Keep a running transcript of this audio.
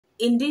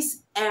in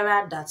this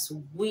era that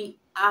we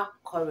are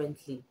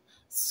currently,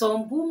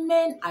 some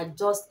women are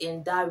just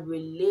in that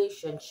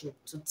relationship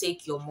to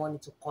take your money,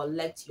 to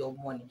collect your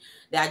money.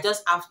 They are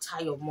just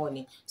after your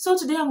money. So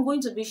today I'm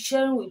going to be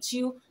sharing with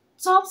you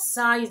top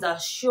signs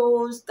that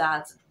shows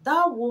that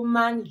that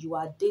woman you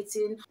are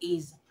dating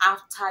is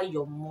after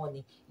your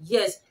money.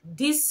 Yes,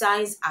 these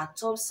signs are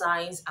top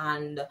signs,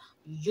 and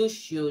you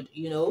should,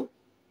 you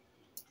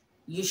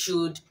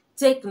should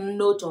take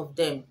note of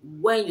them.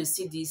 When you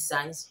see these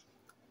signs,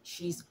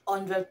 she's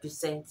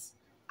 100%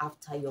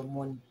 after your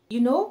money.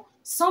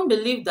 Some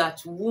believe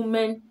that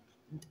women,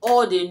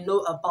 all they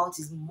know about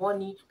is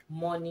money,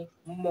 money,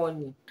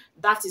 money.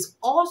 That is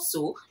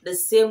also the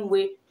same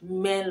way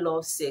men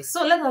love sex.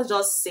 So let us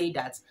just say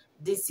that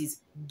this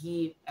is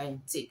give and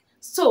take.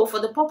 So for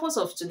the purpose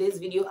of today's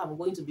video, I'm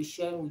going to be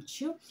sharing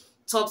with you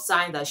top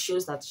sign that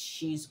shows that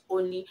she's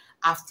only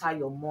after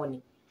your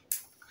money.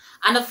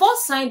 And the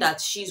first sign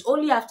that she's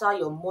only after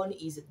your money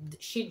is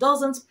she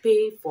doesn't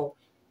pay for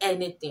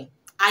anything.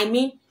 I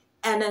mean,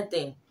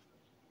 anything.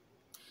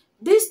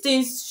 These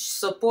things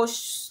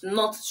supposed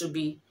not to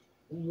be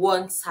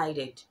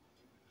one-sided.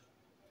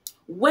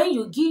 When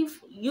you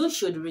give, you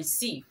should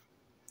receive.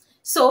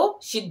 So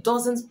she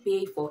doesn't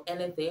pay for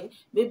anything.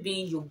 Maybe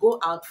you go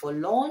out for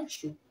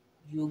lunch,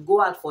 you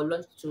go out for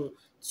lunch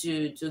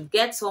to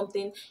get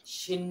something.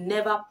 She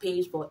never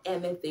pays for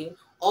anything.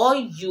 Or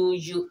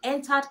you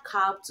entered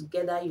cab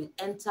together, you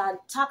entered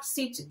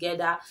taxi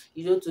together,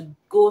 to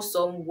go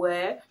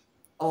somewhere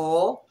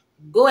or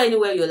go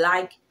anywhere you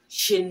like.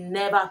 She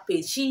never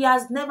pays. She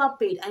has never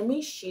paid. I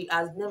mean, she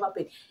has never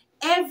paid.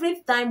 Every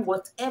time,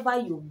 whatever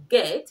you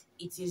get,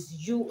 it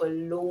is you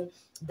alone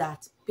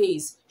that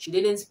pays. She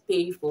didn't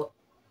pay for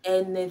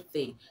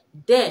anything.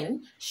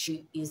 Then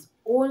she is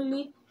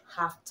only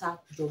after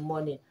your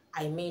money.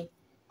 I mean,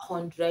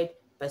 100%.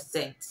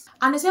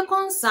 And the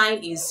second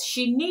sign is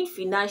she needs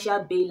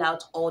financial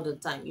bailout all the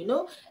time.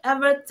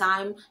 Every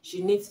time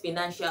she needs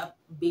financial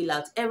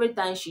bailout, every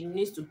time she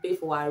needs to pay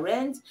for her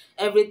rent,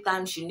 every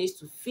time she needs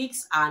to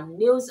fix her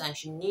nails and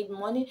she needs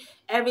money,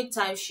 every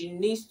time she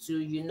needs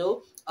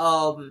to,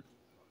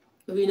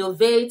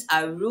 renovate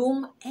a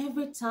room,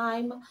 every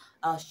time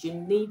she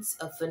needs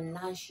a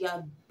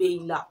financial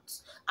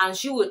bailout, and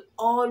she will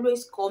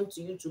always come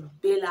to you to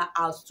bail her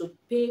out, to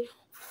pay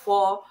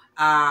for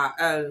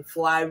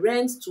her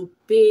rent, to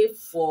pay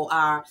for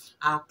our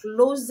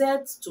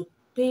closet, to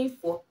pay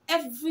for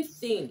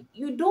everything.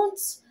 You don't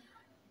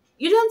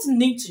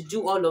need to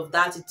do all of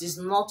that. It is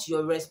not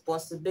your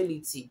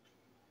responsibility.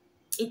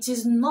 It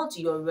is not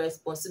your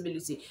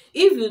responsibility.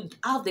 If you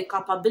have the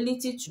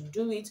capability to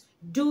do it,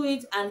 do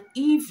it. And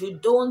if you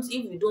don't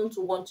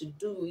want to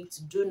do it,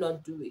 do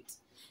not do it.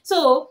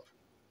 So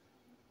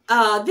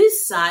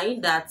this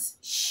sign that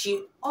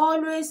she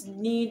always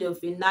need a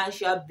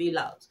financial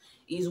bailout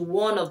is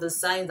one of the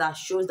signs that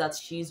shows that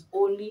she's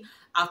only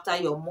after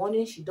your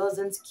money. She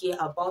doesn't care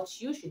about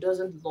you. She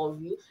doesn't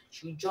love you.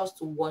 She just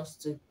wants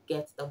to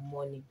get the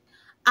money.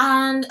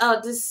 And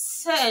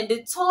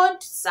the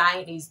third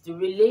sign is the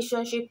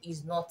relationship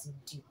is not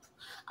deep.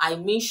 I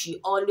mean,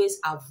 she always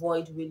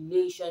avoid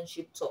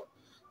relationship talk.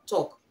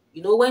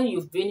 When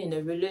you've been in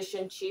a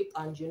relationship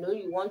and you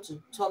want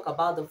to talk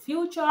about the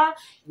future,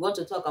 you want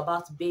to talk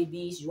about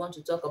babies, you want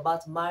to talk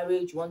about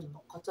marriage, you want to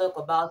talk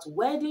about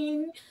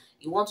wedding,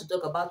 you want to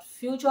talk about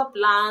future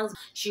plans,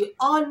 she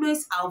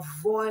always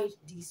avoid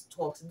these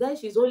talks. Then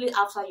she's only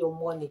after your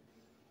money.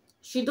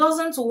 She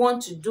doesn't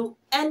want to do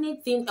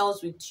anything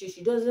else with you.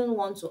 She doesn't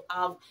want to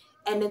have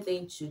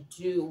anything to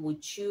do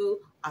with you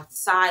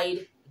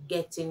aside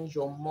getting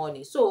your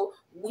money. So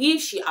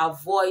if she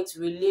avoids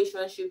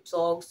relationship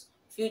talks,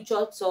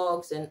 future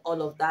talks, and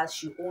all of that,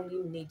 she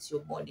only needs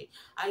your money.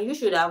 And you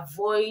should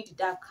avoid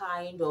that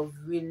kind of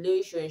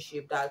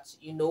relationship that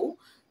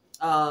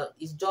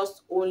is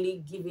just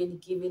only giving,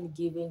 giving,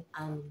 giving,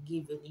 and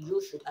giving. You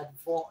should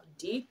avoid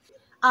it.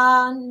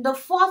 And the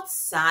fourth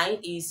sign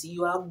is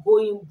you are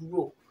going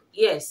broke.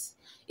 Yes,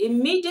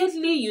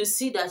 immediately you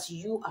see that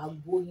you are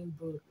going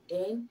broke,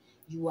 then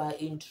you are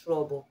in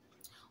trouble.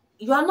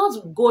 You are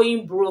not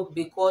going broke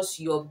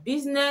because your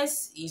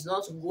business is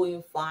not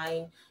going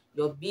fine,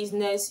 your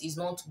business is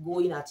not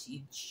going as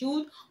it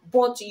should,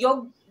 but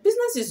your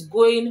business is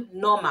going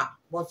normal,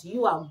 but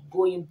you are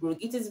going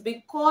broke. It is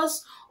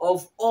because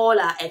of all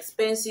our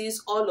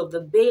expenses, all of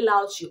the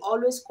bailouts she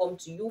always come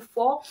to you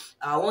for.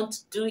 I want to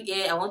do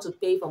it, I want to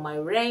pay for my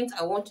rent,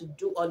 I want to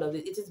do all of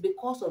it. It is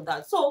because of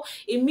that. So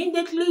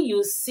immediately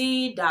you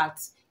see that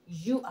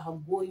you are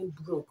going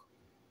broke,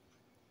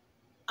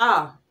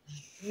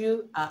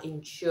 you are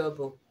in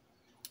trouble.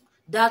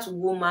 That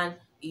woman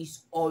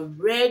is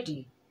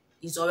already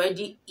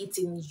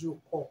eating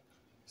you up.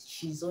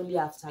 She's only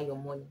after your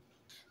money.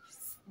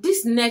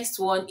 This next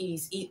one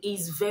is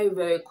very,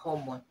 very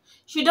common.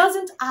 She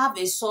doesn't have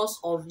a source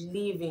of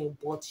living,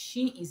 but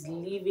she is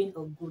living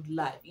a good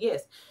life.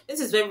 Yes,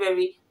 this is very,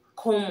 very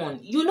common.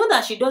 You know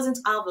that she doesn't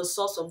have a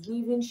source of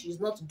living.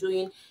 She's not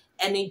doing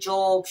any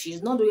job.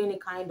 She's not doing any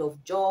kind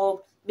of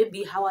job.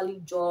 maybe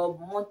hourly job,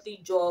 monthly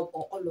job,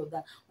 or all of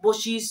that. But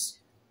she's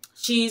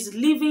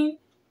living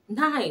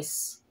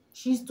nice.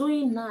 She's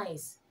doing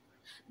nice.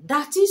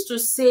 That is to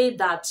say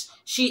that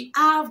she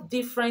have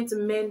different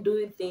men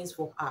doing things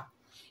for her.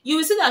 You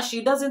will see that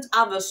she doesn't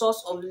have a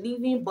source of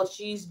living, but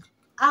she's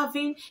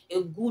having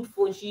a good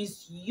phone.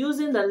 She's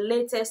using the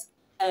latest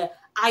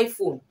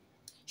iPhone.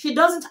 She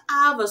doesn't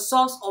have a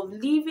source of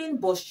living,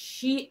 but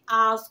she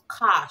has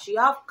car. She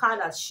have car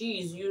that she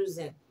is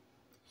using.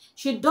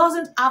 She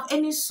doesn't have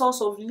any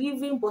source of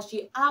living, but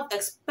she have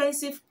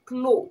expensive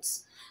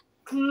clothes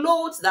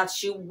that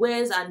she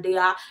wears, and they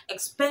are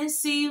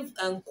expensive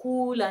and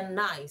cool and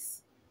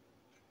nice.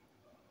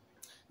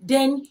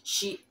 Then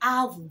she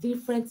have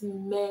different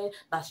men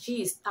that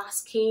she is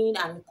tasking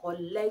and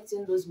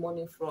collecting those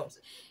money from.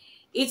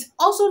 It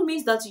also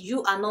means that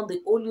you are not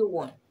the only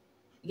one.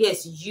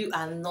 Yes, you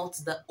are not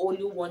the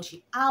only one.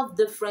 She have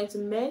different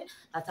men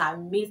that are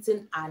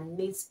meeting her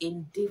needs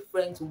in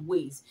different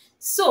ways.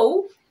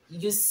 So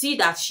you see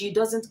that she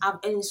doesn't have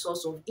any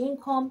source of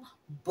income,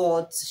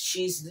 but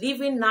she's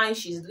living nice,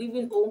 she's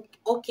living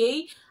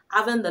okay,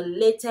 having the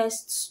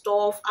latest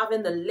stuff,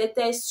 having the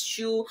latest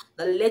shoe,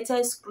 the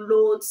latest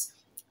clothes,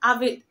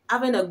 having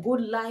a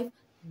good life.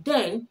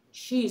 Then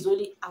she is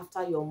only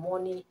after your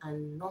money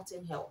and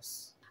nothing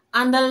else.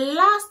 And the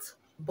last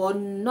but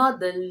not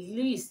the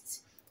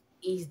least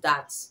is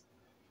that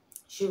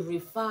she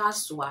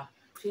refers to her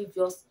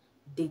previous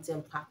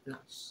dating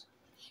partners.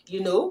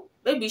 You know,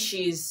 maybe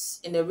she's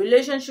in a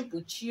relationship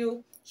with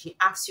you, she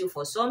asks you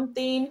for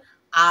something,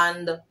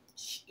 and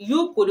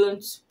you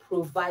couldn't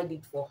provide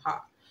it for her.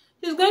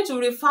 She's going to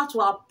refer to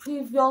her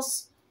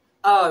previous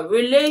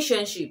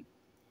relationship.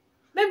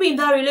 Maybe in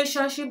that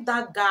relationship,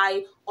 that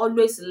guy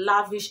always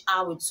lavish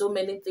her with so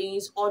many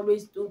things,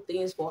 always do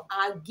things for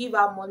her, give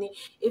her money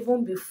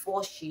even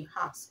before she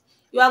asks.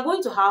 You are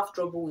going to have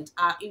trouble with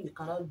her if you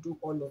cannot do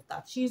all of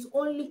that. She's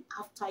only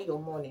after your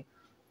money.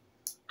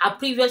 Her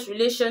previous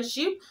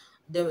relationship,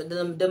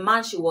 the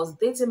man she was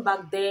dating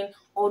back then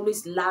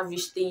always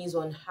lavished things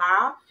on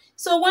her.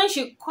 So when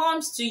she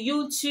comes to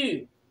you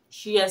too,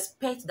 she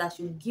expects that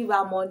you give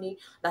her money,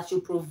 that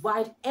you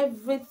provide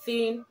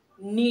everything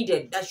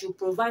needed, that you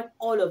provide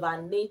all of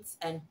her needs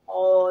and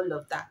all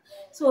of that.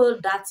 So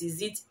that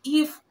is it.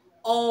 If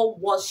all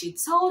what she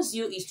tells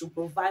you is to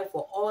provide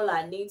for all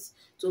her needs,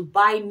 to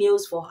buy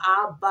meals for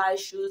her, buy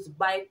shoes,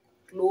 buy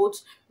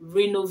clothes,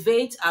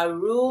 renovate her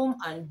room,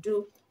 and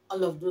do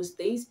all of those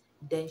things,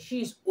 then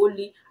she is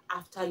only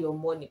after your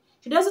money.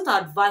 She doesn't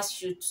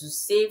advise you to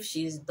save.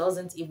 She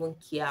doesn't even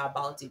care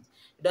about it.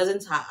 She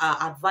doesn't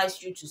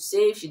advise you to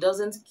save. She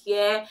doesn't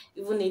care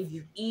even if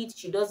you eat.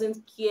 She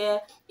doesn't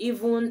care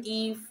even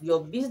if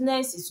your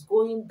business is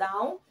going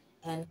down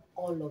and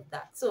all of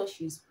that. So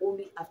she's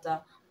only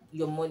after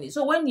your money.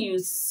 So when you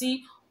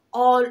see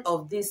all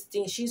of these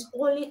things, she's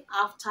only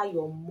after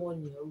your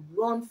money.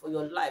 Run for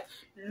your life.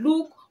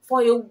 Look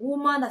for a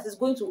woman that is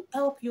going to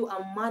help you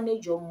and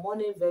manage your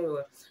money very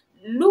well.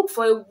 Look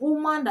for a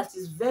woman that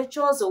is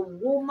virtuous, a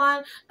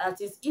woman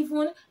that is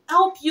even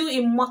help you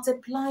in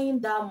multiplying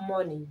that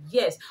money.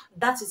 Yes,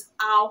 that is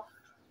how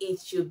it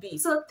should be.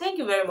 So thank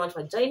you very much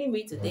for joining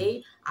me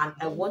today, and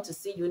I want to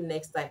see you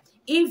next time.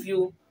 If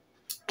you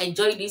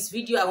enjoy this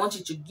video, I want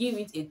you to give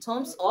it a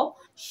thumbs up,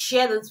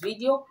 share this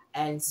video,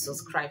 and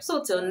subscribe.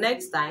 So till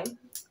next time,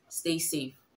 stay safe.